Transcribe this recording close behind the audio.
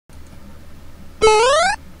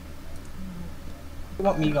You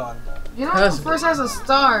want me gone? You know who first has a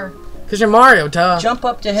star? Cause you're Mario, duh. Jump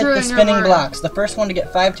up to hit True, the and you're spinning Mario. blocks. The first one to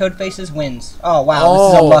get 5 toad faces wins. Oh wow,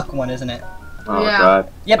 this is a luck one, isn't it? Oh Yeah. god.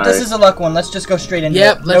 Yep, All this right. is a luck one. Let's just go straight into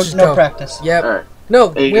Yep, it. let's just no go. practice. Yep. Alright. No,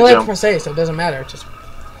 Hey, we good like jump. per se, so it doesn't matter. Just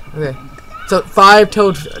okay. So 5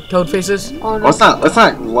 toad faces. Oh, no. Well, it's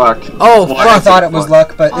not luck. Oh, Well, fuck. I thought it was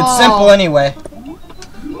luck, but it's Oh. simple anyway.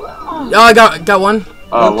 Oh, I got one.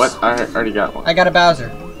 Oh, Oops. what? I already got one. I got a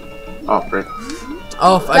Bowser. Oh, frick.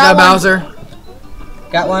 Oh, I got one. Bowser.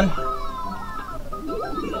 Got one.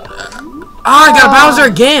 Ah, I got Bowser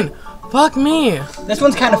again. Fuck me. This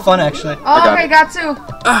one's kind of fun actually. Oh, got okay, it. got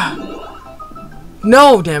 2.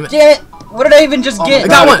 No, damn it. Damn it! What did I even just get? I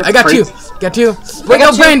got God, one. I got it's 2. crazy. Got 2. Wait, got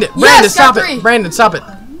no, 2. Brandon. Yes, Brandon, got stop 3. it. Brandon, stop it.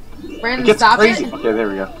 Brandon, It gets stop crazy. it. Okay, there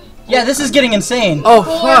we go. Yeah, this is getting insane. Oh,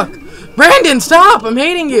 fuck. Brandon, stop. I'm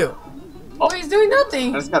hating you. Oh, he's doing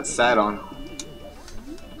nothing. I just got sat on.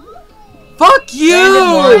 Fuck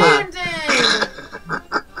you. Brandon!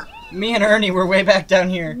 Me and Ernie were way back down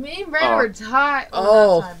here. Me and Brandon were tied.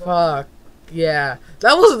 Oh, fuck. Yeah.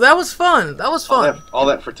 That was fun. That was fun. All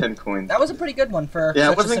that for 10 coins. That was a pretty good one for Yeah,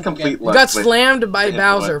 such it wasn't a simple complete game. You luck. got but- slammed by Yeah,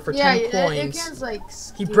 Bowser what? for Yeah, 10 it coins. gets like.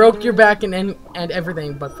 He broke your back and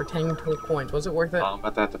everything, but for 10 coins. Was it worth it? Oh, I'm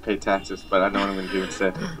about to have to pay taxes, but I know what I'm going to do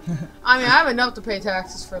instead. I mean, I have enough to pay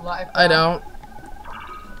taxes for life. I don't.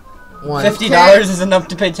 One. $50 is enough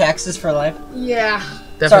to pay taxes for life. Yeah.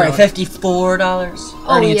 Sorry, Definitely. $54.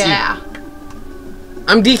 Oh Ernie, it's you. yeah.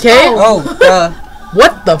 I'm DK? Oh,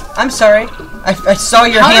 What the f- I'm sorry. I saw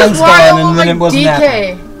your How hands does Wario gone and look then like it wasn't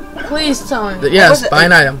happening. DK? Please tell me. was Yes, it? buy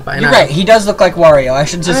an item. Buy an You're item. right, he does look like Wario. I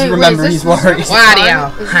should just I mean, wait, remember is he's this- Wario.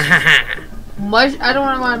 Wario. I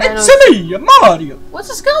don't want to know. It's me, Mario. What's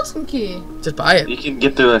a skeleton key? Just buy it. You can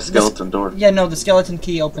get through that skeleton door. Yeah, no, the skeleton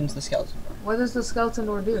key opens the skeleton. What does the skeleton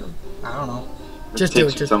door do? I don't know. Just It do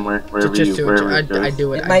takes it. you Just, somewhere, wherever just do wherever it. it goes. I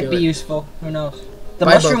do it. It I might do be it. useful. Who knows? The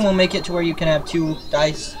Buy mushroom both. will make it to where you can have 2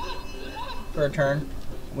 dice for a turn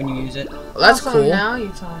when you use it. Well, that's Also, cool. Now you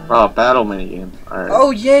tell me. Oh, battle minigame. Alright.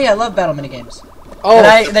 Oh yay, I love battle minigames. Oh,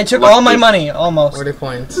 And they took all my money, almost. 40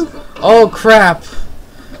 points. Oh, crap.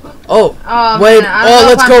 Oh, Oh, wait. man, I don't know Oh,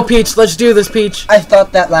 if let's I'm- go, Peach. Let's do this, Peach. I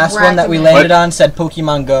thought that last one that we Rack'em landed on said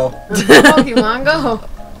Pokemon Go. Pokemon Go.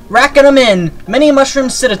 Racking them in. Many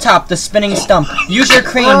mushrooms sit atop the spinning stump. Use your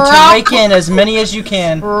crane to rake in as many as you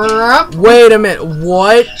can. Rup. Wait a minute.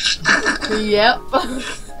 What? Yep.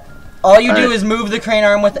 All you do Alright. is move the crane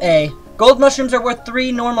arm with A. Gold mushrooms are worth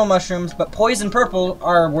 3 normal mushrooms, but poison purple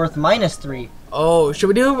are worth -3. Oh, should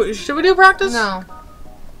we do practice? No.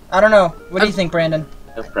 I don't know. What do you think, Brandon?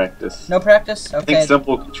 No practice. No practice? I think Okay.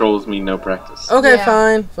 simple controls mean no practice. Okay, Yeah.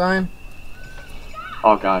 fine, fine.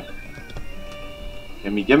 Oh god.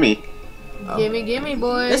 Gimme. Oh. Gimme,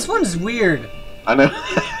 boy. This one's weird. I know.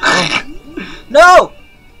 No!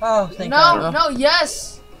 Oh, thank God. No,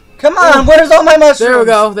 yes. Come on, where's all my mushrooms? There we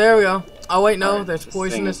go. There we go. Oh wait, no. Alright, That's this thing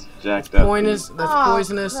poisonous. is jacked up. Poisonous. That's Oh,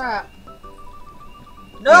 poisonous. crap.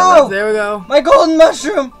 No! There we go. My golden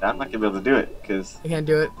mushroom! I'm not gonna be able to do it because I can't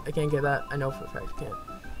do it. I can't get that. I know for a fact I can't.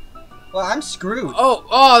 Well, I'm screwed. Oh,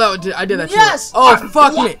 I did that. too. Yes! Oh,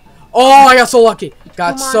 fuck me. Oh, I got so lucky.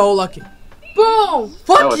 Got Come on. so lucky. Boom.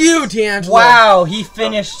 Fuck That was- you, D'Angelo. Wow, he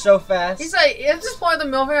finished so fast. He's like, at this point, the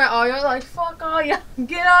military, oh, you're like, fuck all you,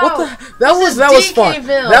 get out. What the? That This was is fun.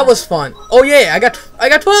 DK-ville. That was fun. Oh yeah, I got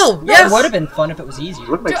 12. Yeah, Yes. it would have been fun if it was easier. it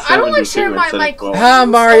would make Dude, I don't like 72 sharing my instead mic. of 12. Ah,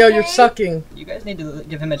 Mario, Okay. you're sucking. You guys need to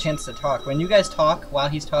give him a chance to talk. When you guys talk while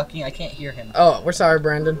he's talking, I can't hear him. Oh, we're sorry,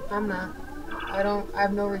 Brandon. I'm not. I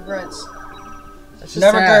have no regrets. That's just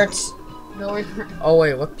Never sad. hurts. No regrets. Oh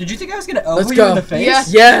wait, what? Did you think I was gonna Let's over go. you in the face?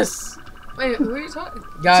 Yes. Yes, Wait, who are you talking?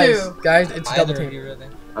 guys, Two. guys, it's double Either of team. you, really.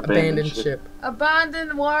 Abandoned ship.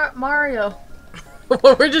 Abandoned Mario.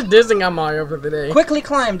 We're just dissing on Mario for the day. Quickly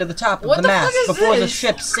climb to the top of What the the fuck mast is before the this?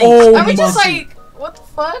 ship sinks. Oh Are we just my- like, what the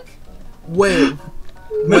fuck? Wait.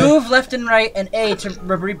 Move left and right and A to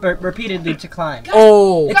repeatedly to climb.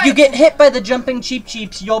 Oh, If you get hit by the jumping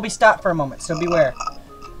cheeps, you'll be stopped for a moment, so beware.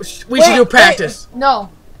 we should do wait. practice. No.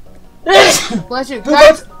 Bless you. Who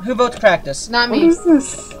Guys, who votes practice? not What me. is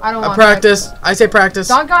this? I don't A want practice. I say practice.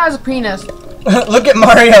 Donkey Kong has a penis. Look at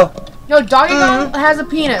Mario. Yo, Donkey Kong has a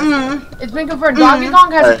penis. It's been confirmed. Donkey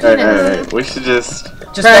Kong has a penis. Alright. We should just.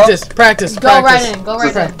 Just Practice. Practice. Go practice. right in. Go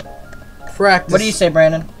right in. Practice. What do you say,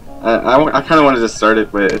 Brandon? I kind of wanted to start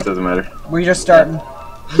it, but it doesn't matter. We're just starting.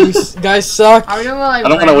 You guys suck. Are we doing like I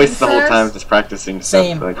don't want to Brandon waste the whole says? time just practicing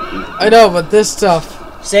Same. stuff. Like, I know, but this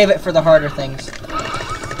stuff. Save it for the harder things.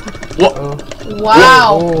 what? Oh.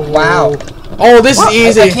 Wow. Oh, Wow. Oh, this is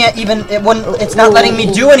easy. I can't even. It wouldn't. It's not letting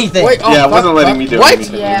me do anything. Wait, oh, Yeah, it fuck, wasn't letting fuck. me do what?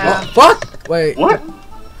 anything. Yeah. Oh, fuck. Wait. What?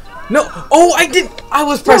 No. Oh, I did. I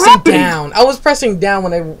was pressing down. I was pressing down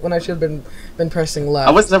when I should have been pressing left.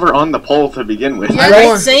 I was never on the pole to begin with. Yeah, Right,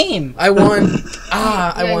 won. same. I won.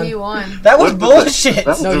 I Yeah, won. he won. That was What the- bullshit. That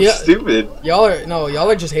was No, so yeah. stupid. Y'all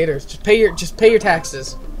are just haters. Just pay your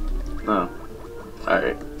taxes. Oh.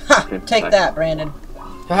 Alright. Ha, take that, Brandon.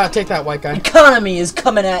 Haha, take that, white guy. Economy is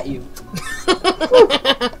coming at you.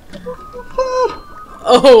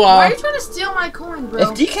 Oh Why wow. are you trying to steal my coin, bro? If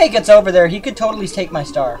DK gets over there, he could totally take my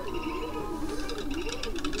star.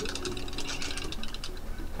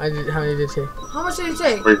 How many did you take? How much did he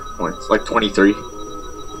take? 3 points. Like 23.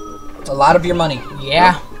 It's a lot of your money.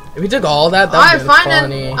 Yeah. If we took all that, Alright, that'd be fine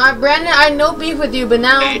funny. then. Brandon, I no beef with you, but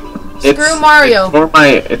now It's screw Mario.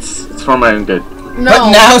 It's for my own good. No,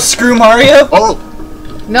 But now screw Mario?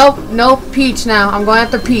 Oh! nope, no Peach now. I'm going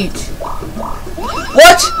after Peach.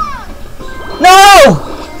 What? No!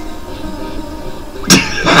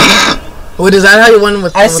 Wait, is that how you won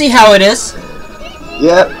with? I see how it is.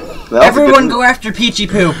 Yep. Everyone go after Peachy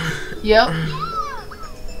Poo. Yep.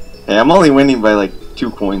 Hey, I'm only winning by like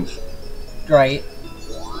 2 coins. Right.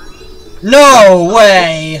 No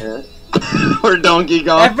way! Or Donkey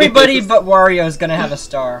Kong. Everybody but Wario is gonna have a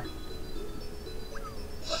star.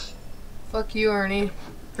 Fuck you, Ernie.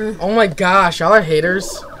 Oh my gosh, y'all are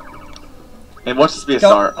haters. And watch this be a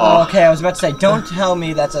Don't, star. oh, okay, I was about to say, don't tell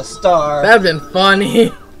me that's a star. That'd been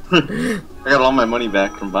funny. I got all my money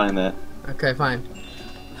back from buying that. Okay, fine.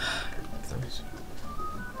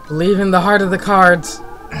 Believe in the heart of the cards.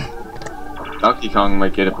 Donkey Kong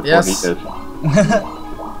might get it before Yes. he does.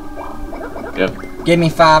 Yep. Give me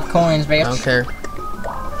 5 coins, I bitch. don't care.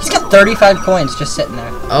 He's got 35 coins just sitting there.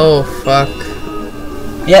 Oh fuck.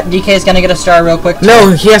 Yep, DK's gonna get a star real quick.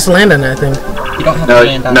 No, he has to land on it, I think. You don't have No, to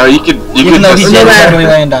land on no, it. you could Even though he just did No, totally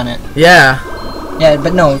land on it. Yeah. Yeah,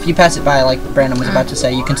 but no, if you pass it by, like Brandon was about to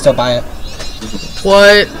say, you can still buy it.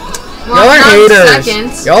 What? Well, Y'all are not haters.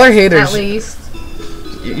 seconds, Y'all are haters. at least.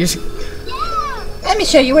 You should... Let me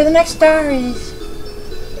show you where the next star is.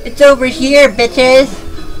 It's over here, bitches.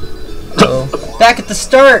 Oh. Back at the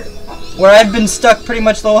start, where I've been stuck pretty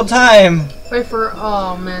much the whole time. Wait for.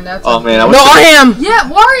 Oh man, that's. Oh man, I No, I am. Yeah,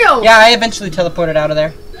 Wario. Yeah, I eventually teleported out of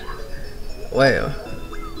there. Wait.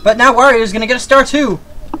 But now Wario's gonna get a star too.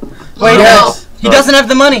 Wait, No. no. He doesn't have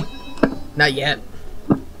the money. Not yet.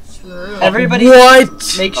 True. Everybody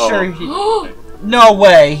What? make sure he... No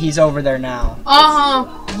way, he's over there now.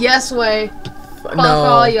 Yes way. Fuck all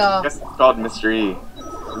No. y'all. guess it's called Mystery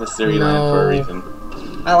Land No. for a reason.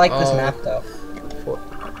 I like this Oh. map though.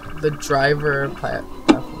 The driver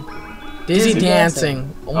platform. Dizzy Dizzy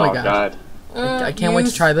dancing. Oh my God. god. I can't wait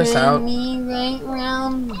to try this out. Me right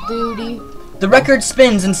round, duty. The record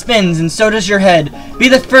spins, and so does your head. Be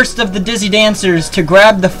the first of the dizzy dancers to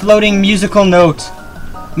grab the floating musical note.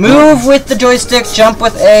 Move with the joystick, jump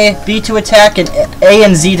with A, B to attack, and A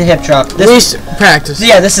and Z to hip drop. At least practice.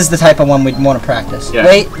 Yeah, this is the type of one we'd want to practice. Yeah.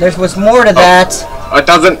 Wait, there was more to that. Oh, it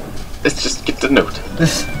doesn't. It's just get the note.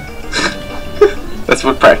 That's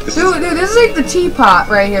what practice is. Dude, this is like the teapot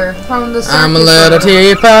right here from the. I'm a circus little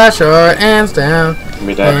show. teapot, short hands down. Give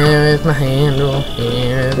me that. Here is my handle.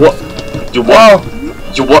 Here is What? You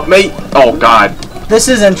what? You what, mate? Oh God. This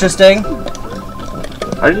is interesting.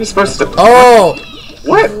 How are you supposed to? Oh!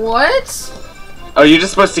 What? What? Oh, you're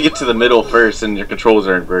just supposed to get to the middle first, and your controls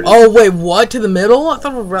are inverted. Oh, wait, what? To the middle? I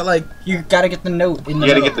thought we were like... You gotta get the note in the You gotta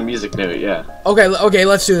middle. get the music note, yeah. Okay,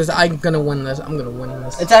 let's do this. I'm gonna win this. I'm gonna win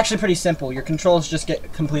this. It's actually pretty simple. Your controls just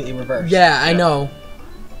get completely reversed. Yeah, I Yeah. know.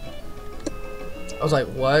 I was like,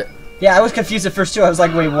 what? Yeah, I was confused at first too. I was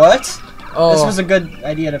like, wait, what? Oh. This was a good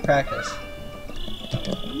idea to practice.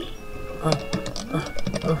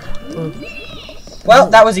 Well,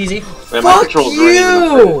 that was easy. Man, my Fuck controls weren't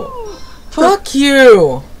even you! Fuck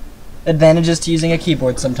you! Advantages to using a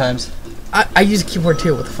keyboard sometimes. I use a keyboard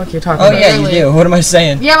too. What the fuck are you talking Oh about? yeah, you Really? do. What am I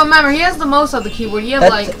saying? Yeah, but remember, he has the most of the keyboard. You have That,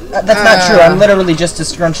 like. that's not true. I'm literally just as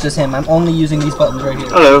scrunched as him. I'm only using these buttons right here.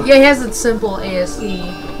 Hello. Yeah, he has a simple ASE.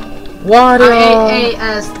 What?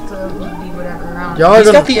 AS to be whatever around. Y'all are He's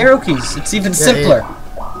gonna... got the arrow keys. It's even Yeah, simpler.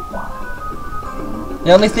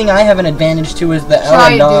 The only thing I have an advantage to is the L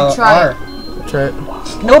Try and it, dude, try R. it. Try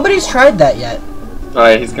it. Nobody's tried that yet. Oh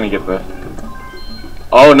yeah, he's gonna get the.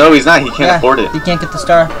 Oh no, he's not. He can't afford it. He can't get the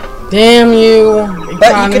star. Damn you, But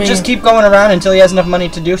economy. you could just keep going around until he has enough money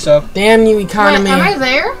to do so. Damn you, Wait, economy. am I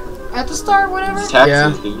there? At the start, whatever? It's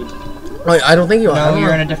taxes, Yeah. dude. Wait, I don't think you are. No,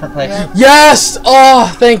 you're in a different place. Yeah. Yes! Oh,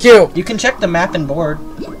 thank you. You can check the map and board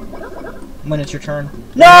when it's your turn.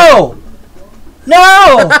 No!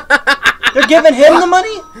 No! They're giving him the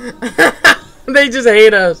money? They just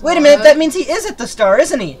hate us. Wait a minute, that means he is at the star,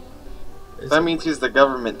 isn't he? That means he's the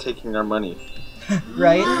government taking our money.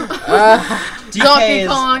 Right? Donkey DK is...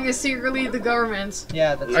 Kong is secretly the government.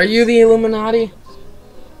 Yeah, that's... Are you the Illuminati?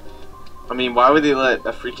 I mean, why would they let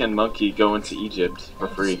a freaking monkey go into Egypt for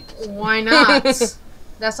free? Why not?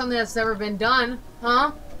 That's something that's never been done,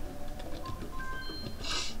 huh?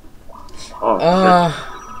 Oh,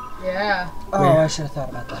 Yeah. Oh, I should have thought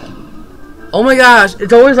about that. Oh my gosh,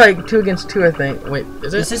 it's always like 2 against 2, I think. Wait,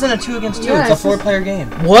 is it? This isn't a 2 against 2, Yeah, it's a 4-player game.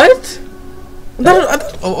 What?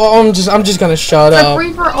 I'm just gonna shut It's a up.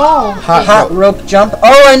 free for all. Hot rope jump.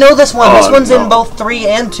 Oh, I know this one. Oh, This one's no. in both 3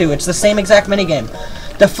 and 2. It's the same exact minigame.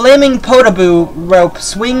 The flaming potaboo rope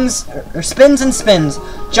swings or spins and spins.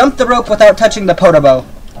 Jump the rope without touching the potaboo.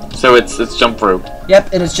 so it's jump rope.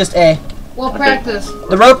 Yep, and it's just A. Well, practice.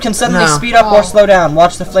 The rope can suddenly No. speed up or slow down.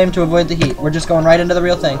 Watch the flame to avoid the heat. We're just going right into the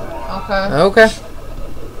real thing. Okay. Okay.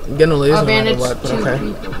 I'm gonna lose no matter Advantage what, but to okay.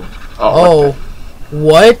 people. Oh.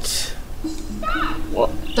 What?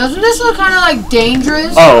 Doesn't this look kind of like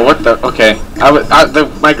dangerous? Oh, what the? Okay.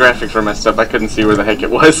 My graphics were messed up. I couldn't see where the heck it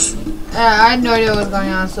was. I had no idea what was going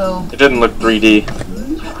on, so... It didn't look 3D.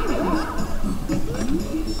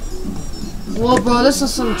 Whoa, bro, this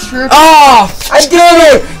is some church. Oh! I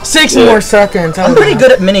did it! 6 Yeah. more seconds. I'm pretty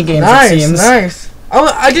good at minigames, Nice, it seems. nice.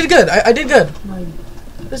 Oh, I did good. I did good.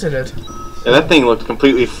 Yes, I did. Yeah, that thing looked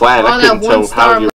completely flat. Oh, I that couldn't one tell star how you